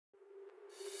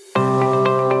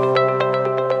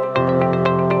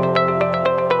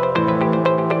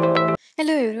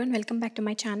back to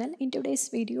my channel. In today's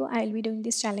video, I'll be doing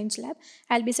this challenge lab.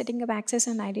 I'll be setting up access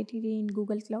and identity in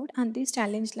Google Cloud, and this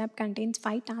challenge lab contains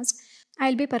 5 tasks.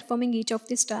 I'll be performing each of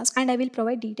these tasks and I will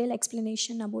provide detailed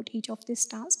explanation about each of these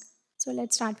tasks. So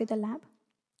let's start with the lab.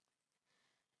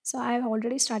 So I have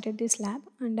already started this lab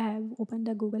and I have opened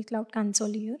the Google Cloud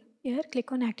console here. Here,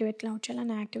 click on Activate Cloud Shell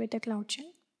and activate the Cloud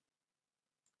Shell.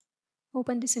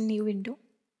 Open this in new window.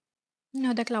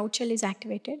 Now the Cloud Shell is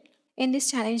activated. In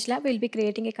this challenge lab, we'll be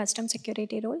creating a custom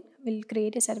security role. We'll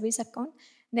create a service account.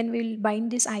 Then we'll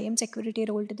bind this IAM security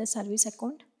role to the service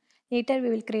account. Later, we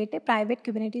will create a private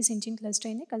Kubernetes Engine cluster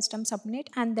in a custom subnet,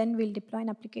 and then we'll deploy an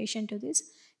application to this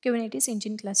Kubernetes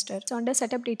Engine cluster. So under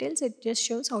setup details, it just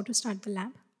shows how to start the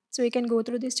lab. So we can go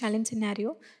through this challenge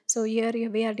scenario. So here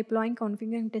we are deploying,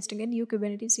 configuring, and testing a new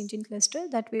Kubernetes Engine cluster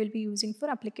that we will be using for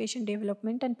application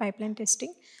development and pipeline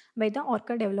testing by the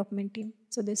Orca development team.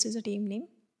 So this is a team name.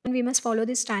 And we must follow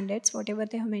the standards, whatever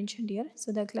they have mentioned here.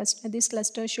 So this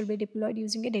cluster should be deployed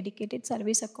using a dedicated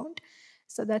service account.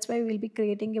 So that's why we will be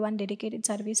creating one dedicated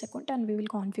service account and we will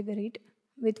configure it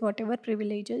with whatever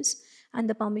privileges and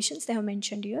the permissions they have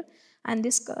mentioned here. And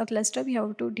this cluster we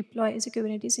have to deploy as a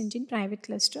Kubernetes Engine private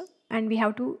cluster, and we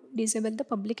have to disable the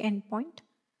public endpoint.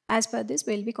 As per this,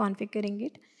 we will be configuring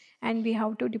it, and we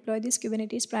have to deploy this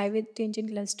Kubernetes private engine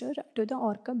cluster to the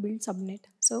Orca build subnet.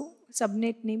 So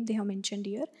subnet name they have mentioned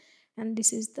here, and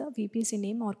this is the VPC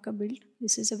name, Orca build.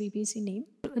 This is a VPC name.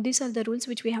 These are the rules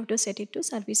which we have to set it to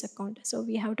service account. So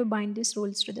we have to bind these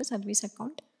rules to the service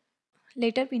account.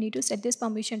 Later, we need to set this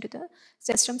permission to the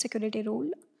custom security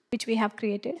role which we have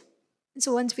created.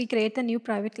 So once we create the new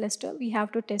private cluster, we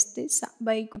have to test this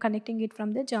by connecting it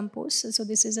from the jump host. So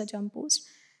this is a jump host,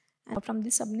 and from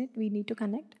this subnet we need to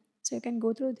connect. So you can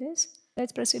go through this.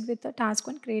 Let's proceed with the task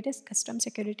 1, create a custom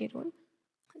security role.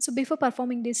 So before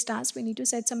performing this task, we need to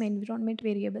set some environment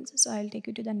variables. So I'll take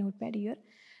you to the notepad here.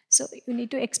 So you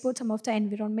need to export some of the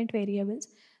environment variables.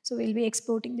 So we'll be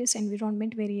exporting this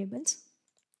environment variables.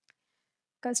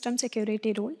 Custom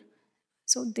security role.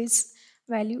 So this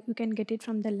value you can get it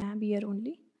from the lab here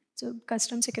only. So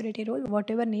custom security role,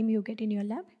 whatever name you get in your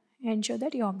lab, ensure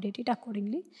that you update it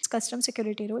accordingly. Custom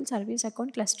security role, service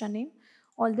account, cluster name,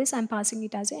 all this I'm passing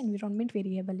it as an environment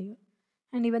variable here.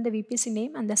 And even the VPC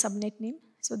name and the subnet name.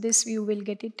 So this you will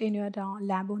get it in your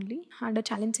lab only. Under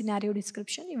challenge scenario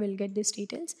description, you will get these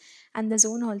details. And the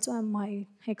zone also I'm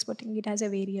exporting it as a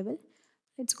variable.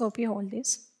 Let's copy all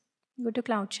this. Go to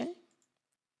Cloud Shell.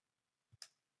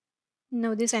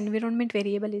 Now this environment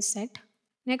variable is set.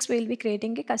 Next we will be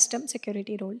creating a custom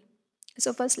security role.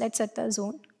 So first let's set the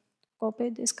zone. Copy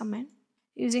this command.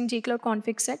 Using gcloud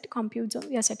config set compute zone,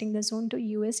 we are setting the zone to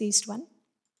US East 1.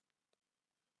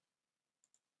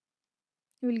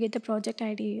 You will get the project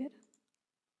ID here.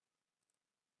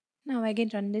 Now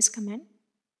again run this command.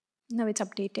 Now it's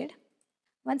updated.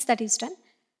 Once that is done,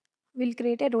 we'll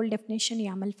create a role definition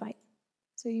YAML file.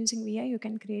 So using VI, you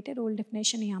can create a role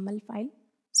definition YAML file.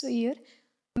 So here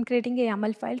I'm creating a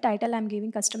YAML file. Title I'm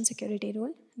giving custom security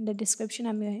role. In the description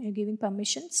I'm giving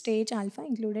permission, stage, alpha,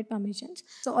 included permissions.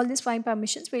 So all these 5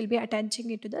 permissions we'll be attaching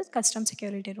it to the custom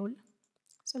security role.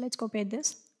 So let's copy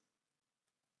this.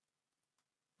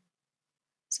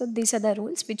 So these are the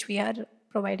rules which we are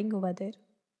providing over there.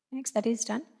 Next, that is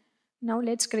done. Now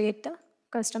let's create the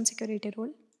custom security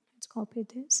role. Let's copy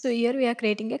this. So here we are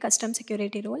creating a custom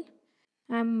security role.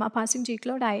 I'm passing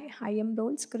gcloud IAM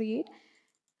roles create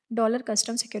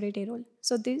 $custom security role.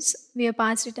 So this we have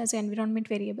passed it as an environment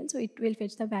variable. So it will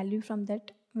fetch the value from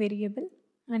that variable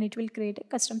and it will create a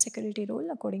custom security role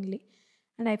accordingly.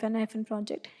 And ---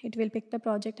 project, it will pick the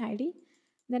project ID.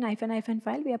 Then ---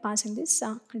 file, we are passing this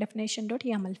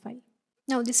definition.yaml file.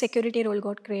 Now this security role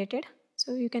got created.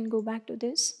 So you can go back to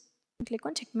this, click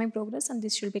on check my progress, and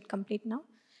this should be complete now.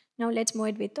 Now let's move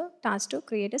it with the task to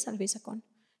create a service account.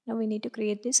 Now we need to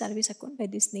create this service account by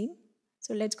this name.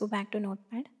 So let's go back to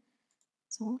notepad.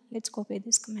 So let's copy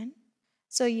this command.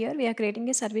 So here we are creating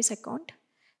a service account.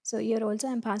 So here also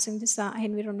I'm passing this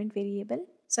environment variable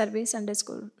service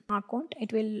underscore account.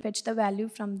 It will fetch the value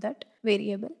from that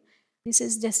variable. This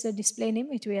is just the display name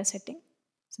which we are setting.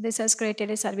 So this has created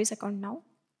a service account now.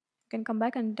 You can come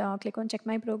back and click on check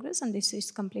my progress, and this is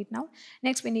complete now.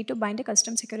 Next we need to bind a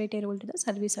custom security role to the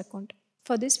service account.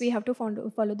 For this we have to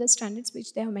follow the standards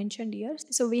which they have mentioned here.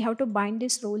 So we have to bind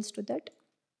these roles to that.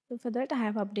 So for that I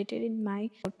have updated in my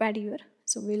notepad here.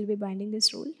 So we'll be binding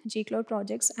this rule. gcloud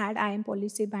projects add IAM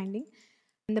policy binding.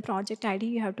 And the project ID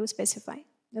you have to specify.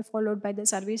 Followed by the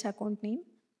service account name,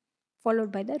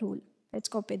 followed by the rule. Let's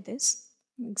copy this,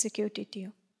 execute it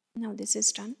here. Now this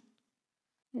is done.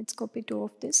 Let's copy 2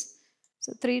 of this.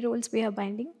 So 3 roles we are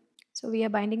binding. So we are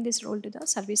binding this role to the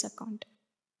service account.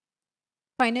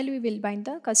 Finally, we will bind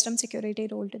the custom security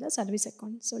role to the service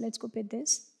account. So let's copy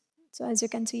this. So as you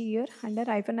can see here under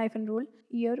hyphen role,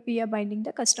 here we are binding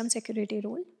the custom security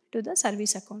role to the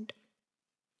service account.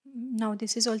 Now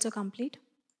this is also complete.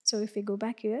 So if we go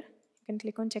back here, you can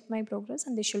click on check my progress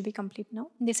and this should be complete now.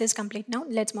 This is complete now.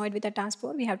 Let's move it with the task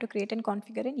 4. We have to create and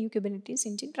configure a new Kubernetes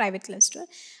Engine private cluster,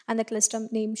 and the cluster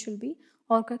name should be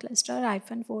Orca cluster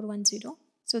 -410.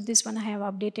 So this one I have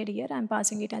updated here. I'm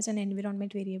passing it as an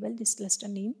environment variable, this cluster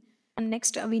name. And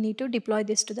next we need to deploy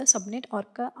this to the subnet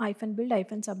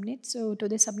orca-build-subnet. So to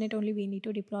the subnet only we need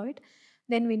to deploy it.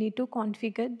 Then we need to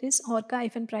configure this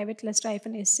orca-private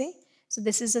cluster-sa. So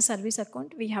this is the service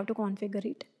account. We have to configure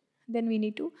it. Then we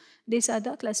need to, these are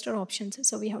the cluster options.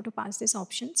 So we have to pass these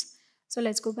options. So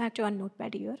let's go back to our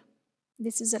notepad here.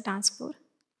 This is the task 4.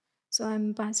 So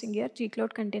I'm passing here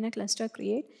gcloud container cluster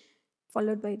create,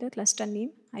 followed by the cluster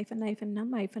name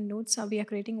 -num-node. So we are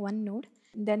creating one node.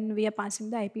 Then we are passing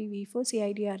the IPv4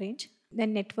 CIDR range.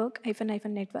 Then network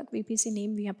 -network VPC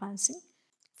name we are passing,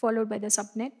 followed by the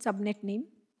subnet name.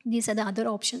 These are the other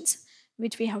options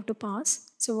which we have to pass.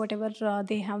 So whatever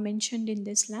they have mentioned in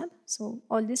this lab. So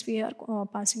all this we are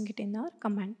passing it in our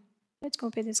command. Let's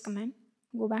copy this command,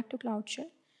 go back to Cloud Shell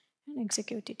and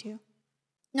execute it here.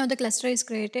 Now the cluster is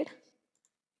created.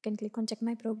 You can click on check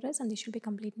my progress and this should be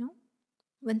complete now.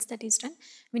 Once that is done,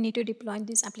 we need to deploy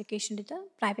this application to the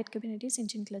private Kubernetes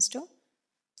Engine cluster.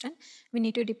 We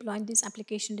need to deploy this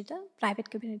application to the private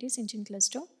Kubernetes Engine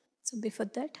cluster. So before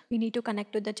that, we need to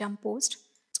connect to the jump host.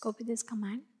 Let's copy this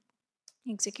command,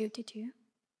 execute it here.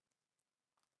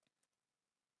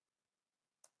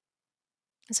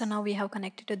 So now we have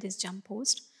connected to this jump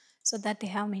host. So that they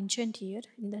have mentioned here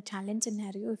in the challenge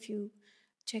scenario. If you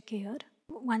check here,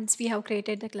 once we have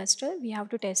created the cluster, we have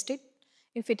to test it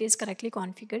if it is correctly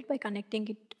configured by connecting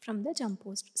it from the jump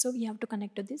host. So we have to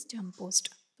connect to this jump host.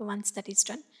 So once that is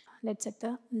done, let's set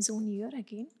the zone here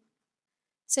again.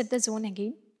 Set the zone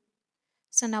again.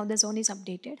 So now the zone is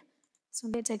updated. So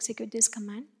let's execute this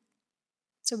command.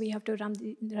 So we have to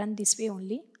run this way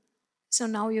only. So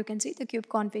now you can see the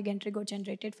kubeconfig entry got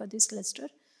generated for this cluster.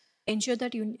 Ensure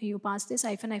that you pass this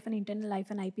 -internal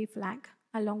 -IP flag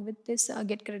along with this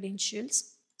get credentials.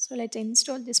 So let's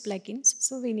install these plugins.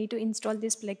 So we need to install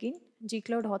this plugin,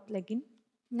 gcloud auth plugin.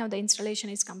 Now the installation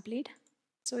is complete.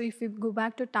 So if we go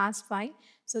back to task 5,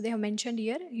 so they have mentioned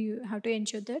here, you have to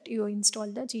ensure that you install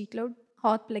the gcloud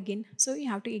auth plugin. So you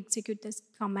have to execute this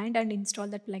command and install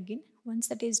that plugin. Once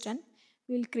that is done,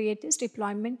 we'll create this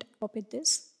deployment, copy this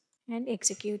and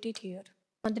execute it here.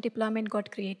 Now the deployment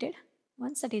got created.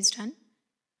 Once that is done,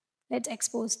 let's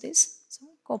expose this. So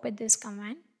copy this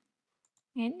command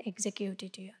and execute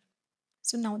it here.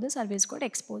 So now the service got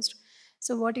exposed.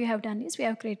 So what you have done is we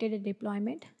have created a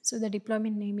deployment. So the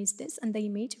deployment name is this and the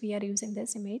image, we are using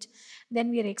this image. Then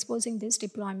we are exposing this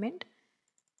deployment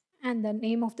and the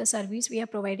name of the service we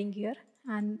are providing here.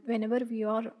 And whenever we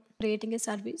are creating a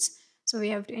service, so we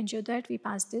have to ensure that we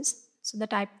pass this. So the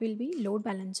type will be load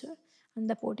balancer and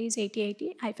the port is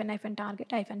 8080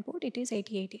 -target -port, it is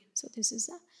 8080. So this is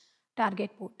the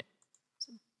target port.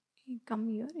 So you come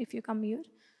here, if you come here,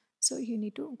 so you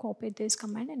need to copy this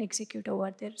command and execute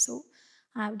over there. So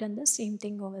I have done the same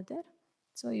thing over there.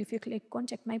 So if you click on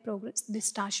check my progress,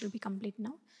 this task should be complete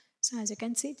now. So as you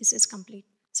can see, this is complete.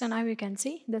 So now you can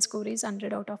see the score is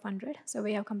 100 out of 100. So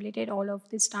we have completed all of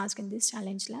this task in this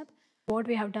challenge lab. What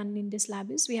we have done in this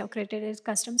lab is we have created a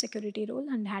custom security role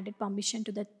and added permission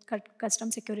to the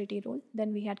custom security role.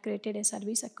 Then we had created a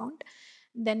service account.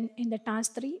 Then in the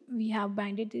task 3, we have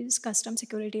binded this custom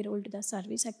security role to the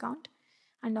service account.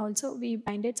 And also we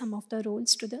binded some of the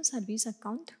roles to the service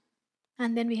account.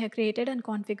 And then we have created and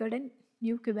configured a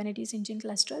new Kubernetes Engine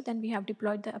cluster. Then we have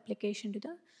deployed the application to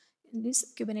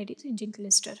this Kubernetes Engine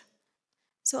cluster.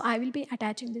 So I will be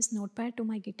attaching this notepad to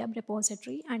my GitHub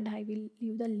repository and I will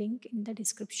leave the link in the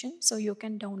description so you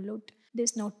can download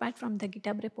this notepad from the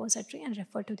GitHub repository and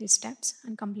refer to these steps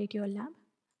and complete your lab.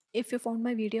 If you found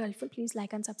my video helpful, please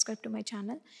like and subscribe to my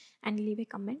channel and leave a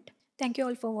comment. Thank you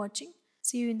all for watching.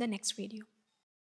 See you in the next video.